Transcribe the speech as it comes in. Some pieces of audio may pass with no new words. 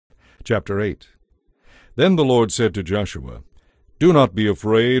Chapter 8. Then the Lord said to Joshua, "Do not be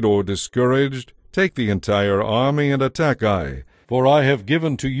afraid or discouraged. Take the entire army and attack Ai, for I have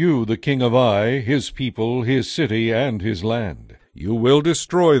given to you the king of Ai, his people, his city, and his land. You will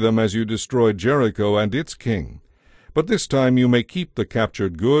destroy them as you destroyed Jericho and its king. But this time you may keep the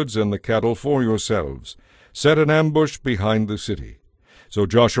captured goods and the cattle for yourselves. Set an ambush behind the city." So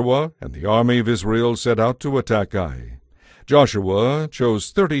Joshua and the army of Israel set out to attack Ai. Joshua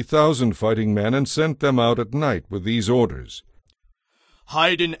chose 30,000 fighting men and sent them out at night with these orders.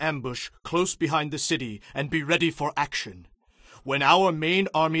 "Hide in ambush close behind the city and be ready for action. When our main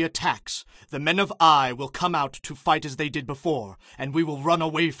army attacks, the men of Ai will come out to fight as they did before, and we will run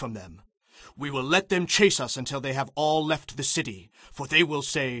away from them. We will let them chase us until they have all left the city, for they will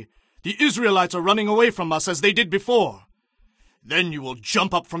say, 'The Israelites are running away from us as they did before.' Then you will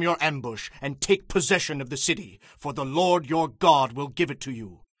jump up from your ambush and take possession of the city, for the Lord your God will give it to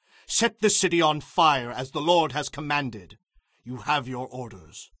you. Set the city on fire as the Lord has commanded. You have your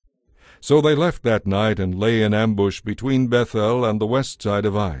orders." So they left that night and lay in ambush between Bethel and the west side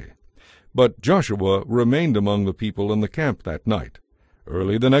of Ai. But Joshua remained among the people in the camp that night.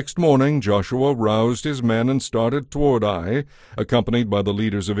 Early the next morning Joshua roused his men and started toward Ai, accompanied by the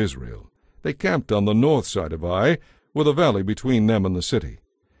leaders of Israel. They camped on the north side of Ai, with a valley between them and the city.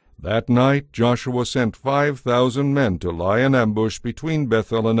 That night Joshua sent 5,000 men to lie in ambush between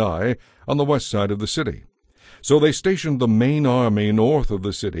Bethel and Ai on the west side of the city. So they stationed the main army north of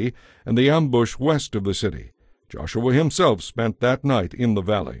the city and the ambush west of the city. Joshua himself spent that night in the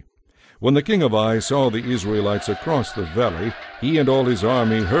valley. When the king of Ai saw the Israelites across the valley, he and all his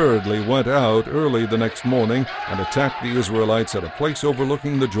army hurriedly went out early the next morning and attacked the Israelites at a place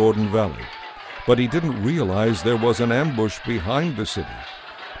overlooking the Jordan Valley. But he didn't realize there was an ambush behind the city.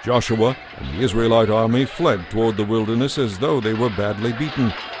 Joshua and the Israelite army fled toward the wilderness as though they were badly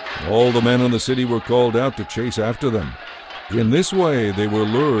beaten. All the men in the city were called out to chase after them. In this way they were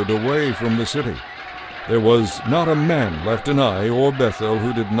lured away from the city. There was not a man left in Ai or Bethel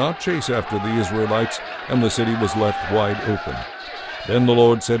who did not chase after the Israelites, and the city was left wide open. Then the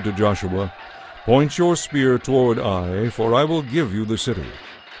Lord said to Joshua, "Point your spear toward Ai, for I will give you the city."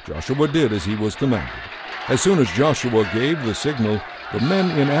 Joshua did as he was commanded. As soon as Joshua gave the signal, the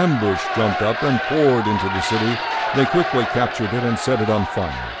men in ambush jumped up and poured into the city. They quickly captured it and set it on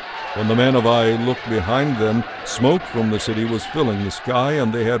fire. When the men of Ai looked behind them, smoke from the city was filling the sky,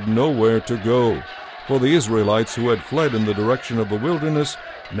 and they had nowhere to go. For the Israelites who had fled in the direction of the wilderness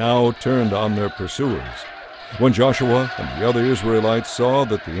now turned on their pursuers. When Joshua and the other Israelites saw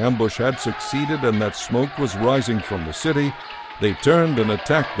that the ambush had succeeded and that smoke was rising from the city, they turned and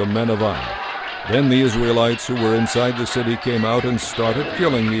attacked the men of Ai. Then the Israelites who were inside the city came out and started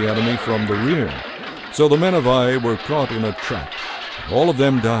killing the enemy from the rear. So the men of Ai were caught in a trap. All of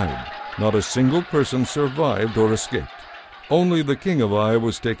them died. Not a single person survived or escaped. Only the king of Ai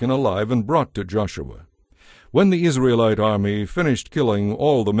was taken alive and brought to Joshua. When the Israelite army finished killing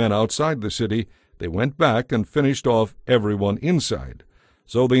all the men outside the city, they went back and finished off everyone inside.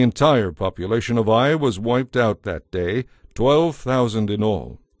 So the entire population of Ai was wiped out that day, 12,000 in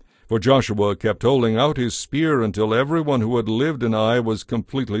all. For Joshua kept holding out his spear until everyone who had lived in Ai was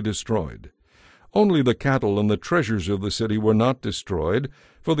completely destroyed. Only the cattle and the treasures of the city were not destroyed,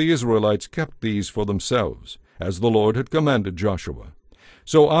 for the Israelites kept these for themselves, as the Lord had commanded Joshua.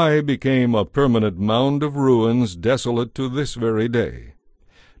 So Ai became a permanent mound of ruins, desolate to this very day.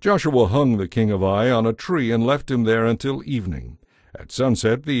 Joshua hung the king of Ai on a tree and left him there until evening. At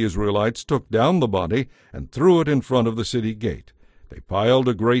sunset the Israelites took down the body and threw it in front of the city gate. They piled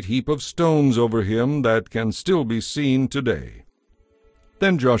a great heap of stones over him that can still be seen today.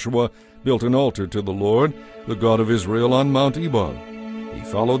 Then Joshua built an altar to the Lord, the God of Israel, on Mount Ebal. He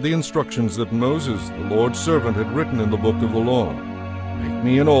followed the instructions that Moses, the Lord's servant, had written in the book of the law. "Make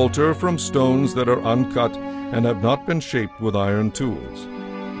me an altar from stones that are uncut and have not been shaped with iron tools."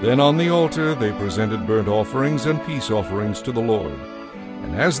 Then on the altar they presented burnt offerings and peace offerings to the Lord.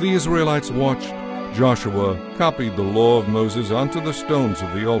 And as the Israelites watched, Joshua copied the law of Moses onto the stones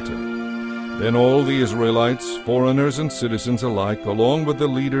of the altar. Then all the Israelites, foreigners and citizens alike, along with the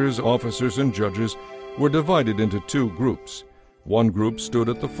leaders, officers, and judges, were divided into two groups. One group stood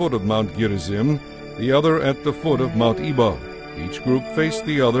at the foot of Mount Gerizim, the other at the foot of Mount Ebal. Each group faced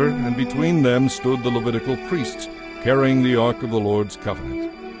the other, and between them stood the Levitical priests, carrying the ark of the Lord's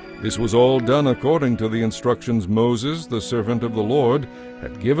covenant. This was all done according to the instructions Moses, the servant of the Lord,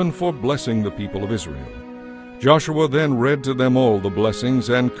 had given for blessing the people of Israel. Joshua then read to them all the blessings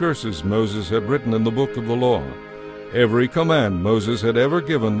and curses Moses had written in the book of the law. Every command Moses had ever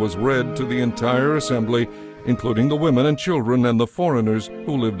given was read to the entire assembly, including the women and children and the foreigners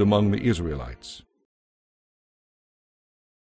who lived among the Israelites.